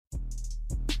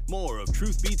More of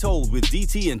Truth Be Told with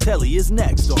DT and Telly is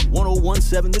next on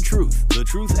 1017 The Truth, The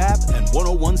Truth app, and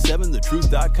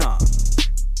 1017thetruth.com.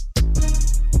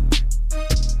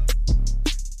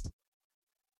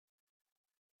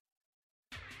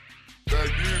 Back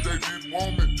then they didn't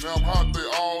want me, now I'm hot, they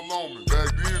all on me. Back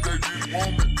then they didn't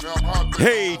want me, now I'm hot, they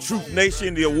Hey, Truth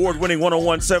Nation, the award-winning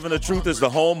 1017 The Truth is the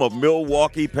home of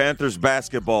Milwaukee Panthers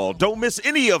basketball. Don't miss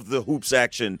any of the hoops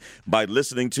action by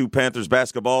listening to Panthers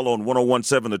basketball on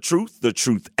 1017 The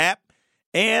Truth app,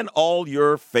 and all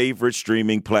your favorite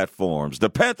streaming platforms. The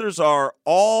Panthers are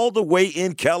all the way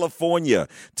in California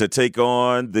to take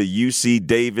on the UC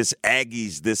Davis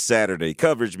Aggies this Saturday.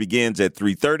 Coverage begins at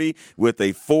 3:30 with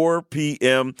a 4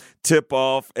 p.m.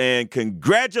 tip-off. And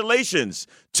congratulations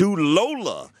to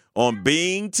Lola on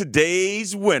being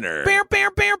today's winner.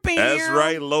 That's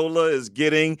right, Lola is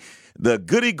getting the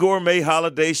Goody Gourmet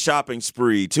Holiday Shopping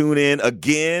Spree. Tune in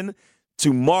again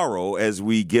tomorrow as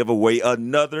we give away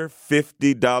another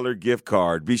 $50 gift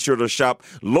card. Be sure to shop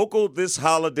local this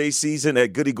holiday season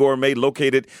at Goody Gourmet,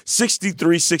 located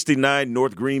 6369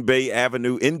 North Green Bay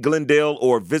Avenue in Glendale,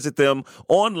 or visit them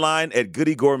online at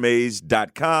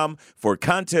goodygourmets.com. For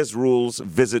contest rules,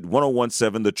 visit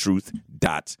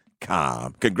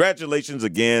 1017thetruth.com. Congratulations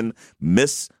again,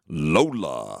 Miss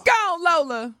Lola. Go,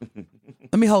 Lola.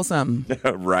 Let me hold something.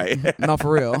 Right. No,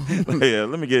 for real. Yeah,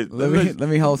 let me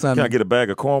hold something. Can I get a bag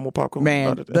of caramel popcorn?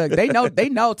 Man, look, they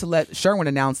know to let Sherwin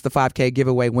announce the 5K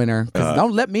giveaway winner. Because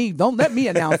don't let me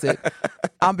announce it.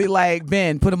 I'll be like,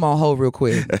 Ben, put him on hold real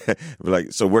quick.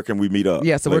 Like, so where can we meet up?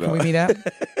 Yeah, so where can we meet up?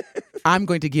 I'm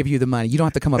going to give you the money. You don't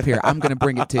have to come up here. I'm going to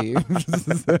bring it to you.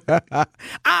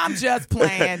 I'm just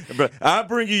playing. I'll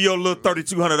bring you your little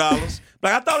 $3,200.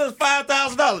 Like, I thought it was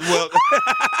 $5,000. Well,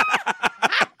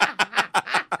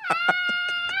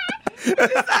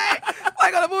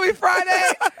 like on the movie Friday,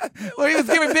 where he was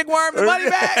giving Big Worm the money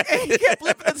back, and he kept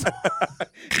flipping his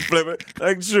flip it.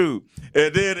 Like, true.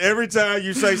 And then every time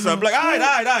you say something, like, all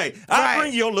right, I'll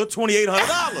bring you your little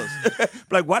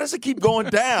 $2,800. Like, why does it keep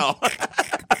going down?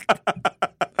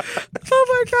 Oh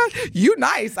my God, you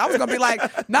nice. I was gonna be like,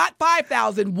 not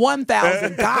 5,000,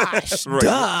 1,000. Gosh, right.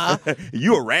 Duh.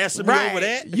 You harassing me over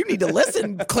that? You need to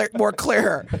listen more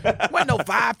clear. It wasn't no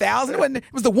 5,000. It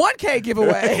was the 1K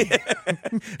giveaway.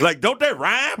 Like, don't that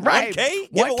rhyme? Right.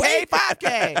 1K? 1K,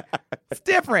 5K. It's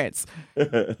difference.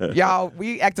 Y'all,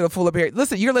 we acted a fool up here.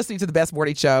 Listen, you're listening to the best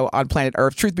morning show on planet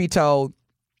Earth. Truth be told,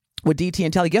 with DT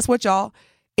and Telly. Guess what, y'all?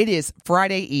 It is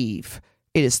Friday Eve.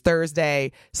 It is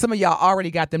Thursday. Some of y'all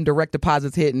already got them direct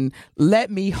deposits hitting.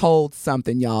 Let me hold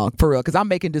something, y'all, for real, because I'm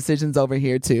making decisions over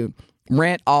here too.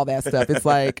 Rent, all that stuff. It's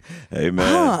like, hey,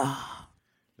 man.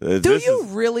 Do you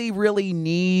really, really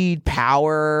need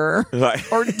power?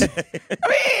 Or,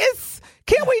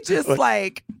 can't we just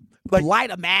like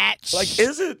light a match? Like,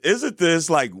 isn't this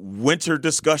like winter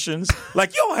discussions?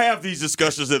 Like, you don't have these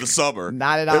discussions in the summer.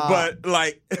 Not at all. But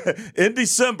like in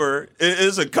December, it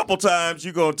is a couple times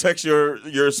you're going to text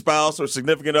your spouse or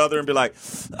significant other and be like,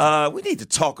 we need to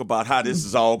talk about how this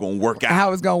is all going to work out.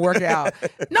 How it's going to work out.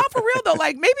 No, for real though.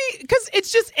 Like, maybe because it's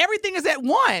just everything is at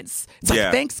once. It's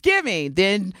like Thanksgiving,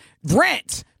 then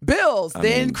rent, bills,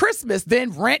 then Christmas,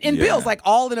 then rent and bills. Like,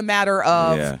 all in a matter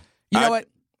of, you know what?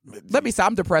 Let me say,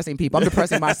 I'm depressing people. I'm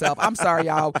depressing myself. I'm sorry,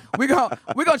 y'all. We're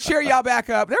gonna cheer y'all back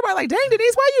up. Everybody like, dang,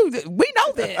 Denise, we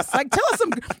know this. Like, tell us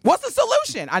what's the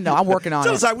solution? I know, I'm working on it.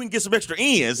 Tell us how we can get some extra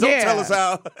ends. Don't tell us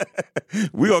how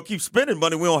we're gonna keep spending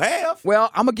money we don't have.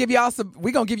 Well, we're gonna give y'all some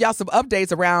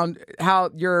updates around how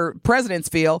your presidents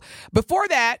feel. Before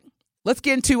that, let's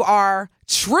get into our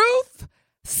truth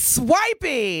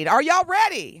swiping. Are y'all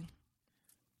ready?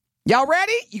 Y'all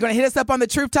ready? You're going to hit us up on the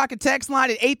Truth Talking text line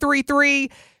at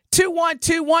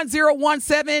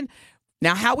 833-212-1017.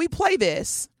 Now, how we play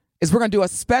this is we're going to do a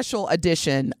special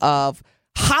edition of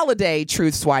Holiday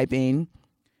Truth Swiping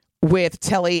with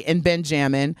Telly and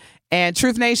Benjamin. And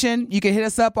Truth Nation, you can hit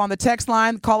us up on the text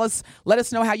line. Call us. Let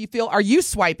us know how you feel. Are you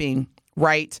swiping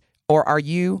right or are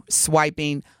you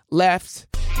swiping left?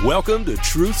 Welcome to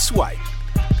Truth Swipe,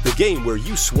 the game where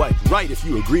you swipe right if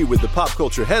you agree with the pop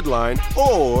culture headline,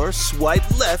 or swipe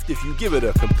left if you give it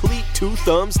a complete 2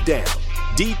 thumbs down.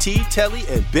 DT, Telly,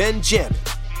 and Benjamin.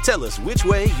 Tell us which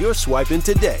way you're swiping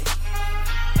today.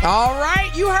 All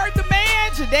right, you heard the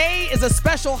man. Today is a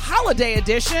special holiday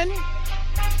edition.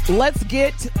 Let's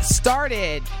get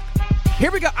started.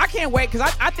 Here we go. I can't wait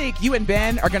because I think you and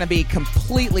Ben are going to be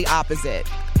completely opposite.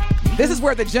 This is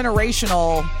where the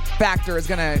generational factor is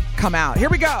going to come out. Here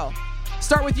we go.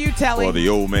 Start with you, Telly. Or the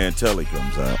old man Telly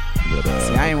comes out. But,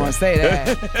 see, I didn't want to say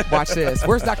that. Watch this.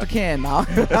 Where's Dr. Ken? No.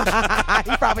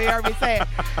 He probably heard me say it.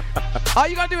 All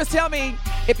you going to do is tell me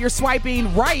if you're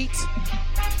swiping right,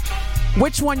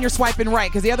 which one you're swiping right,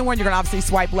 because the other one you're going to obviously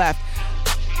swipe left.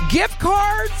 Gift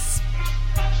cards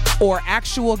or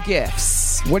actual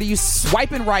gifts? What are you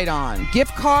swiping right on?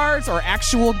 Gift cards or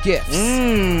actual gifts?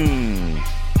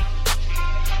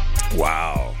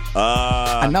 Wow.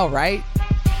 I know, right?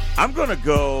 I'm going to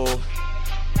go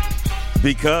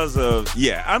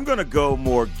I'm going to go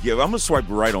more I'm going to swipe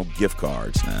right on gift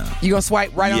cards now. You going to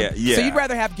swipe right on? Yeah. So you'd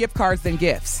rather have gift cards than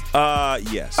gifts?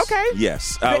 Yes. Okay.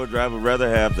 Yes. I would rather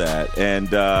have that.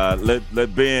 And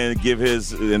let Ben give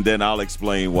his, and then I'll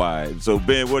explain why. So,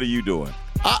 Ben, what are you doing?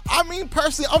 I mean,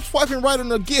 personally, I'm swiping right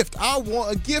on a gift. I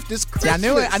want a gift. It's Christmas. Yeah, I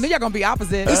knew it. I knew y'all going to be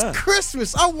opposite. It's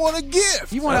Christmas. I want a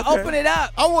gift. You want to open it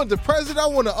up. I want the present. I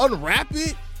want to unwrap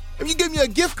it. If you give me a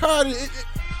gift card,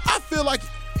 I feel like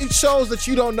it shows that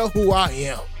you don't know who I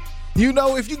am. You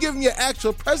know, if you give me an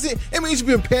actual present, it means you've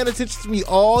been paying attention to me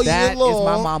all year long. That is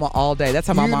my mama all day. That's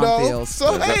how my mom feels.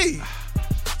 So, hey.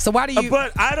 So why do you...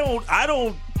 But I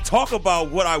don't talk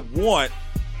about what I want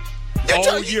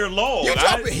all year long. You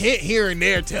drop a hint here and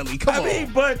there, Telly. Come on. I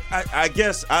mean, but I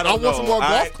guess I don't know. I want some more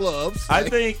golf clubs. I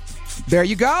think... There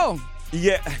you go.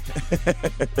 Yeah,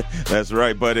 that's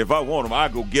right. But if I want them, I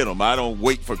go get them. I don't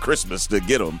wait for Christmas to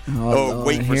get them or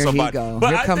wait for somebody.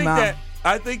 But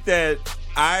I think that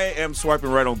I am swiping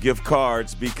right on gift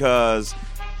cards because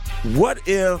what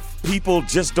if people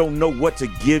just don't know what to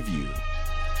give you?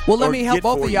 Well, let me help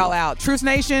both of y'all out. Truth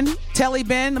Nation, Telly,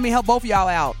 Ben, let me help both of y'all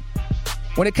out.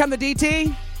 When it comes to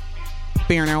DT,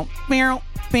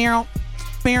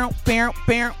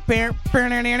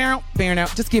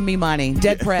 just give me money.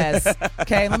 Dead press.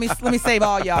 Okay, let me save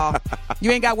all y'all. You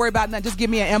ain't got to worry about nothing. Just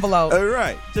give me an envelope. All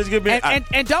right. Just give me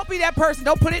and don't be that person.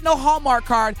 Don't put it in no Hallmark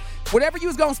card. Whatever you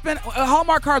was going to spend,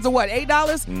 Hallmark cards are what, $8?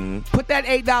 Mm-hmm. Put that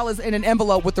 $8 in an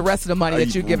envelope with the rest of the money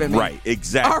that you're giving me. Right,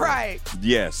 exactly. All right.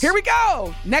 Yes. Here we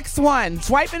go. Next one.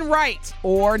 Swiping right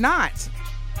or not.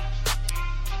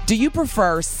 Do you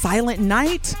prefer Silent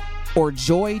Night or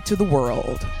Joy to the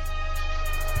World?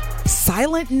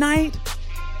 Silent Night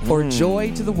or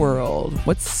Joy to the World?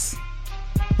 What's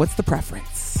the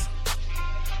preference?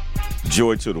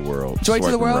 Joy to the World. Joy to the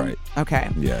Swiping World? Right. Okay.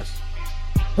 Yes.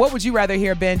 What would you rather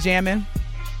hear, Benjamin?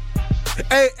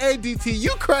 Hey, DT,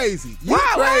 you crazy. You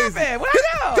crazy. What happened? What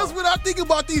I know? Because when I think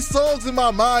about these songs in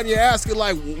my mind, you're asking,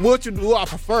 like, what do I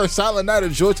prefer, Silent Night or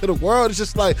Joy to the World? It's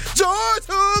just like, Joy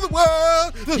to the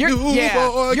World.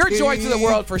 You're Joy to the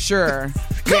World for sure.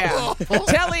 Yeah.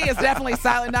 Telly is definitely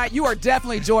Silent Night. You are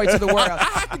definitely Joy to the World. I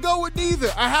have to go with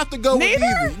neither.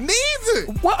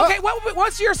 Neither. Well, okay,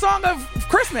 what's your song of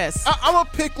Christmas? I'm going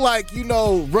to pick, like,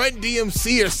 Run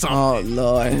DMC or something.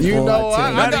 Oh,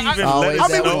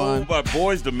 Lord. By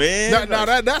Boys to Men. No,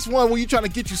 that's one where you're trying to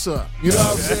get you some. You know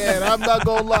what I'm saying? I'm not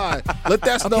going to lie. Let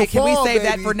that snow fall, can we save baby.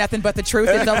 that for Nothing But the Truth?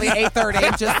 It's only 8:30.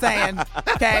 I'm just saying.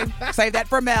 Okay? Save that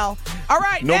for Mel. All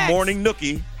right, No next. morning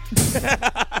nookie.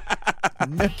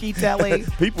 Nookie Telly.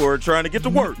 People are trying to get to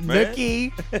work, man.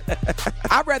 Nookie.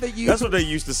 I'd rather you. That's what they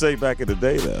used to say back in the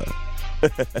day, though.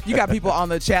 You got people on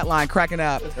the chat line cracking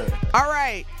up. All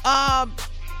right.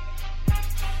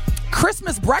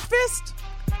 Christmas breakfast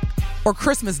or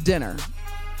Christmas dinner?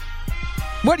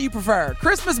 What do you prefer?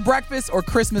 Christmas breakfast or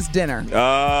Christmas dinner?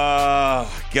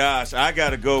 Gosh, I got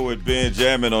to go with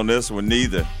Benjamin on this one.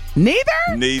 Neither.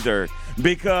 Neither.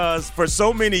 Because for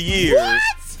so many years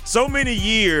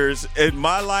in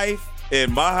my life,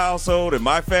 in my household, in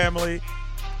my family,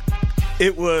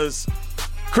 it was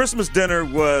Christmas dinner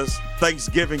was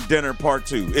Thanksgiving dinner part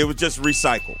 2. It was just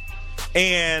recycled.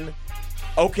 And,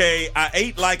 okay, I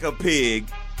ate like a pig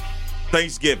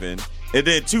Thanksgiving, and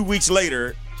then 2 weeks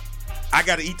later, I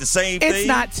got to eat the same thing. It's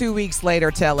not 2 weeks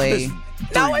later, Telly.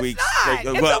 No, it's not.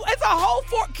 It's a whole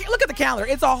 4. Look at the calendar.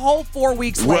 It's a whole 4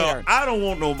 weeks later. Well, I don't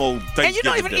want no more Thanksgiving. And you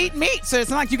don't even eat meat, so it's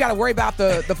not like you got to worry about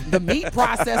the meat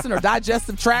processing or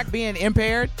digestive tract being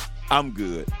impaired. I'm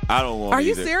good. I don't want. Are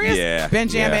you serious? Yeah,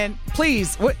 Benjamin,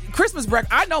 please. What Christmas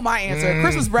breakfast? I know my answer.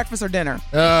 Christmas breakfast or dinner?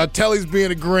 Telly's being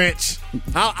a Grinch.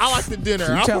 I like the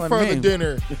dinner. I prefer the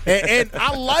dinner, and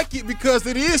I like it because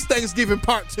it is Thanksgiving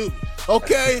part 2.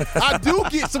 Okay, I do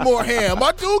get some more ham.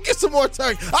 I do get some more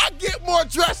turkey. I get more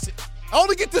dressing. I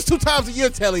only get this 2 times a year,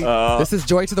 Telly. This is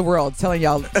Joy to the World telling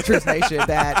y'all, Truth Nation,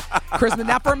 that Christmas.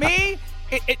 Now, for me,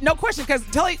 no question, because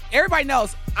Telly, everybody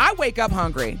knows I wake up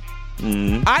hungry.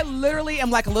 Mm-hmm. I literally am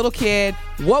like a little kid.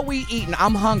 What we eating?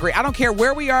 I'm hungry. I don't care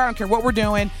where we are. I don't care what we're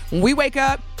doing. When we wake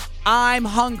up, I'm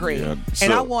hungry,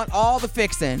 and I want all the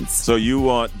fixins. So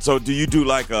do you do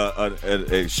like an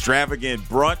extravagant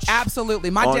brunch? Absolutely.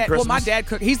 My dad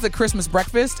cook. He's the Christmas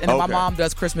breakfast, and then my mom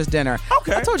does Christmas dinner.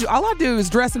 Okay. I told you, all I do is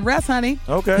dress and rest, honey.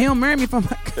 Okay. He don't marry me for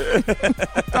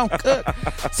don't cook.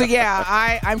 So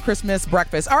yeah, I'm Christmas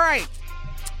breakfast. All right,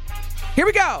 here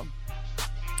we go.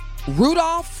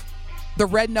 Rudolph the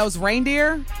Red-Nosed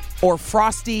Reindeer or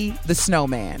Frosty the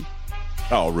Snowman?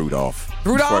 Oh, Rudolph.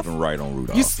 Swiping right on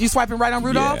Rudolph. You swiping right on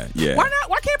Rudolph? Yeah. Why not?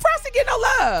 Why can't Frosty get no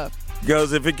love?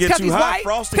 Because if it gets too hot,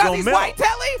 Frosty gonna melt. Because he's white,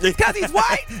 Telly? Because he's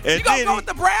white? You gonna go with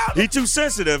the brown? He too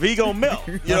sensitive. He gonna melt.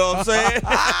 You know what I'm saying?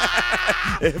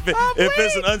 if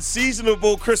it's an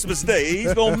unseasonable Christmas day,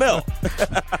 he's gonna melt.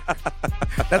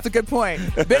 That's a good point.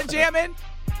 Benjamin,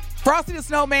 Frosty the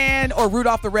Snowman or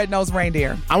Rudolph the Red-Nosed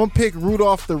Reindeer? I'm going to pick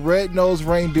Rudolph the Red-Nosed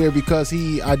Reindeer because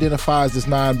he identifies as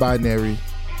non-binary.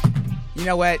 You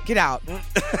know what? Get out.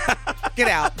 Get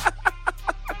out.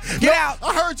 Get out.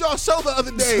 I heard y'all show the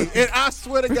other day, and I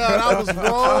swear to God, I was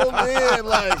rolling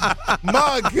like,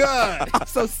 my God. I'm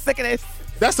so sick of this.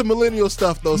 That's the millennial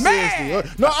stuff, though, Man.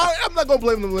 seriously. No, I'm not going to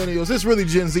blame the millennials. It's really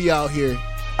Gen Z out here.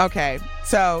 Okay,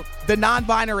 so the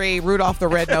non-binary Rudolph the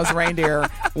Red-Nosed Reindeer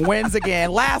wins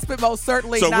again. Last but most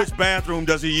certainly So which bathroom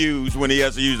does he use when he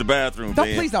has to use the bathroom?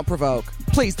 Please don't provoke.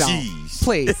 Please don't. Jeez.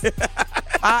 Please.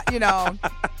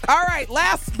 All right,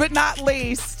 last but not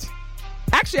least.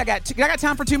 Actually, I got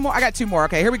time for two more. I got two more.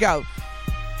 Okay, here we go.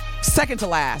 Second to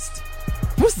last.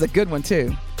 This is a good one,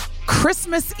 too.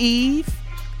 Christmas Eve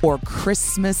or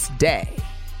Christmas Day?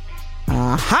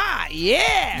 Aha,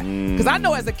 yeah. Because I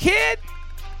know as a kid,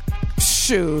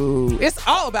 shoot, it's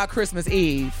all about Christmas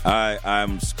Eve.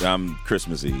 I'm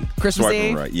Christmas Eve. Christmas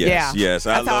Swiping Eve? Right. Yes, Yeah. yes.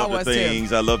 I That's how love I the was, things.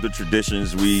 too. I love the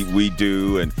traditions we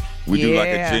do, and we do like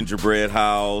a gingerbread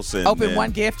house. And Open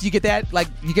one gift. You get that? Like,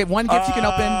 you get one gift you can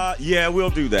open? Yeah, we'll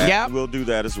do that. Yep. We'll do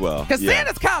that as well. Because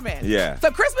Santa's coming. Yeah.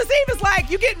 So Christmas Eve is like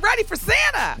you getting ready for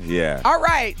Santa. Yeah. All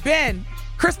right, Ben,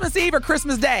 Christmas Eve or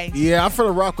Christmas Day? Yeah, I'm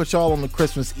finna rock with y'all on the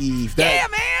Christmas Eve. Yeah,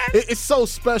 man. It's so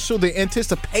special, the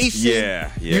anticipation.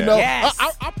 Yeah. You know, Yes.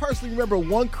 I personally remember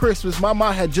one Christmas, my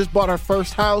mom had just bought her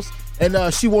first house,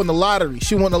 and she won the lottery.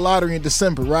 She won the lottery in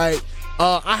December, right?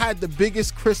 I had the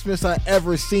biggest Christmas I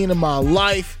ever seen in my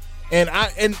life. And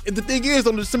the thing is,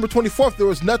 on December 24th, there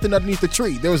was nothing underneath the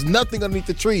tree. There was nothing underneath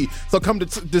the tree. So come to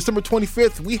December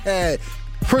 25th, we had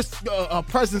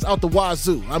presents out the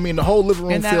wazoo. I mean, the whole living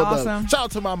room Isn't that filled awesome? up. Shout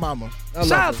out to my mama.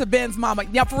 Shout out to Ben's mama.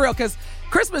 Yeah, for real, because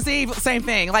Christmas Eve, same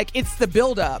thing. Like, it's the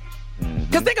build-up.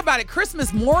 Because think about it,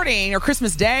 Christmas morning or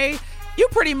Christmas Day, you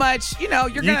pretty much, you're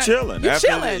chilling. You're After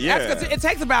chilling. yeah. It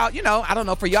takes about, I don't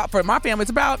know, for my family,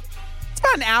 it's about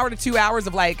an hour to 2 hours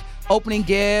of like opening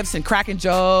gifts and cracking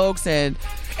jokes and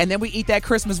then we eat that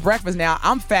Christmas breakfast. Now,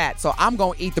 I'm fat, so I'm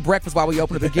going to eat the breakfast while we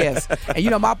open up the gifts.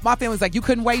 And, my family's like, you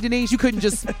couldn't wait, Denise? You couldn't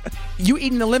just, you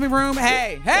eat in the living room?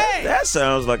 Hey. That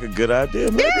sounds like a good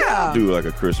idea. Maybe I'll do like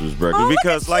a Christmas breakfast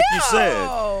because like you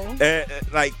said,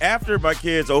 like after my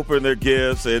kids open their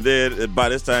gifts and then by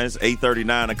this time it's 8:30,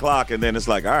 9 o'clock and then it's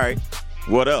like, all right,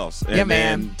 what else? And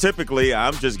then typically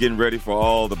I'm just getting ready for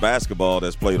all the basketball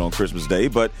that's played on Christmas Day.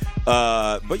 But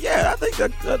yeah, I think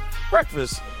that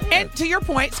breakfast. And to your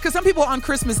point, because some people on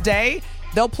Christmas Day,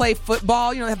 they'll play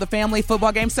football. They have the family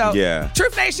football game. So,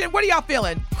 Truth Nation, what are y'all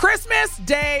feeling? Christmas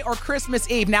Day or Christmas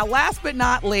Eve? Now, last but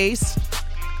not least,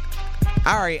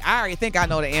 I already think I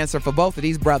know the answer for both of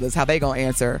these brothers, how they going to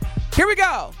answer. Here we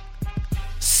go.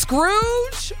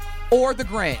 Scrooge or the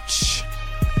Grinch?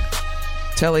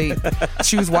 Telly,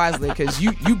 choose wisely because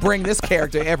you bring this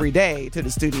character every day to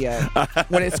the studio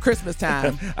when it's Christmas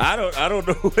time. I don't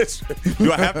know which.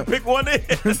 Do I have to pick one then?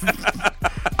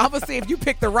 I'm gonna see if you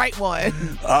pick the right one.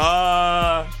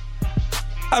 I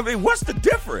mean, what's the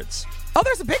difference? Oh,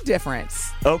 there's a big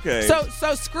difference. Okay.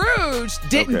 So Scrooge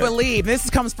didn't believe. This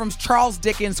comes from Charles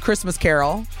Dickens' Christmas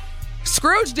Carol.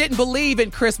 Scrooge didn't believe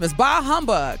in Christmas. Bah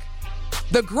humbug.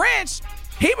 The Grinch,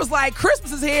 he was like,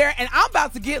 Christmas is here, and I'm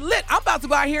about to get lit. I'm about to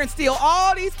go out here and steal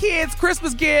all these kids'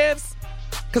 Christmas gifts.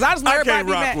 Because I just want everybody to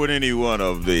be mad. I can't rock with any one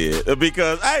of them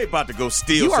because I ain't about to go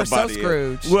steal somebody. You are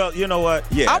so Scrooge. Well, you know what?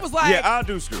 Yeah. I was like. Yeah, I'll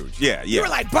do Scrooge. Yeah. You were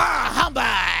like, bah, humbug.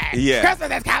 Yeah.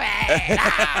 Christmas is coming.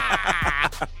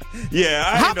 Ah. Yeah,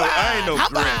 I ain't no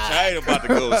Grinch. I ain't about to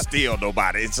go steal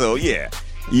nobody. So, yeah.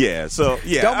 Yeah, so,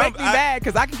 yeah. Don't make me mad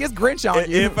because I can get Grinch on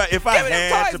you. If I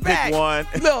had to pick one.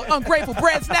 Little ungrateful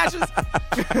bread snatchers.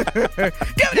 Give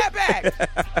me that back.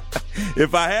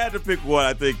 If I had to pick one,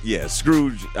 I think,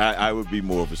 Scrooge, I would be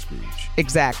more of a Scrooge.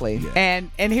 Exactly. Yeah.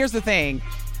 And here's the thing.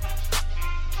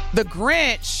 The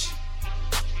Grinch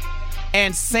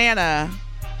and Santa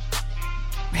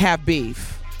have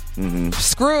beef.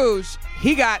 Scrooge,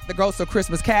 he got the Ghost of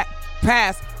Christmas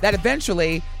Past that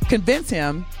eventually convinced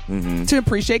him to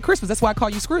appreciate Christmas. That's why I call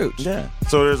you Scrooge. Yeah.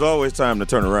 So there's always time to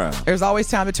turn around. There's always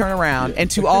time to turn around. And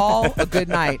to all, a good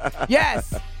night.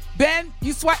 Yes. Ben,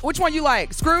 you swipe. Which one you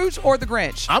like, Scrooge or the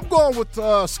Grinch? I'm going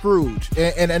with Scrooge,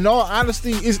 and in all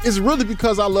honesty, it's really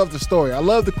because I love the story. I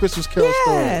love the Christmas Carol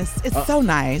story. Yes, it's so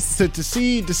nice to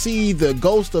see the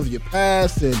ghost of your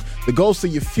past and the ghost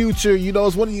of your future. You know,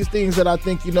 it's one of these things that I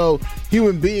think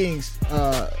human beings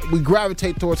we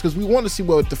gravitate towards because we want to see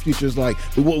what the future is like.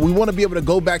 We want to be able to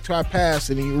go back to our past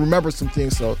and remember some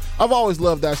things. So I've always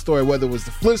loved that story, whether it was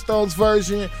the Flintstones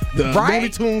version, the Looney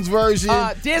Tunes version,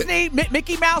 Disney,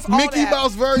 Mickey Mouse.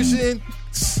 Mouse version.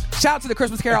 Shout out to the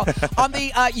Christmas Carol. On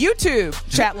the YouTube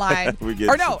chat line,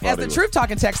 as the Truth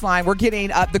Talking text line, we're getting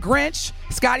the Grinch.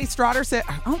 Scotty Strotter said,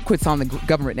 I don't quit on the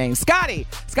government name. Scotty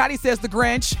says the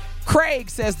Grinch. Craig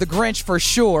says the Grinch for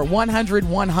sure. 100.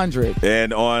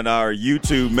 And on our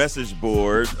YouTube message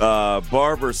board,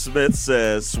 Barbara Smith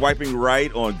says, swiping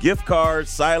right on gift cards,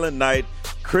 Silent Night,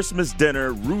 Christmas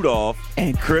dinner, Rudolph,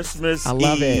 and Christmas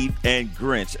Eve, and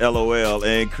Grinch, LOL.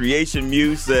 And Creation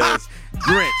Muse says,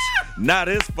 Grinch. Not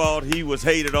his fault he was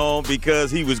hated on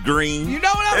because he was green. You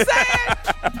know what I'm saying?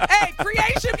 Hey,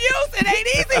 Creation Muse, it ain't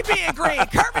easy being green.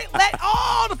 Kermit, let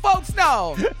all the folks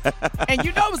know. And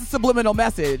you know it was a subliminal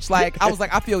message. Like, I was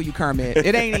like, I feel you, Kermit.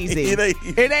 It ain't easy. It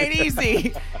ain't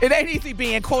easy. It ain't easy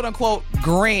being quote-unquote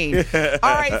green.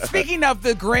 All right, speaking of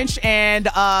the Grinch and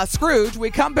Scrooge, we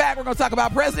come back, we're going to talk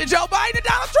about President Joe Biden and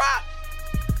Donald Trump.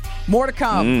 More to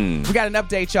come. We got an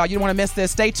update, y'all. You don't want to miss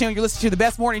this. Stay tuned. You're listening to the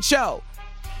best morning show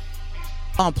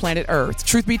on planet Earth.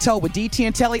 Truth Be Told with DT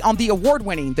and Telly on the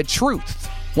award-winning The Truth,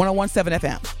 101.7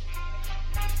 FM.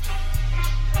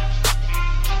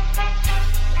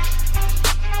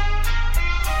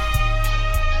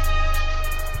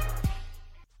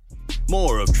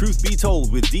 More of Truth Be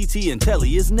Told with DT and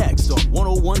Telly is next on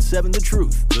 101.7 The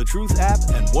Truth, The Truth app,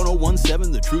 and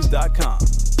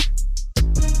 101.7thetruth.com.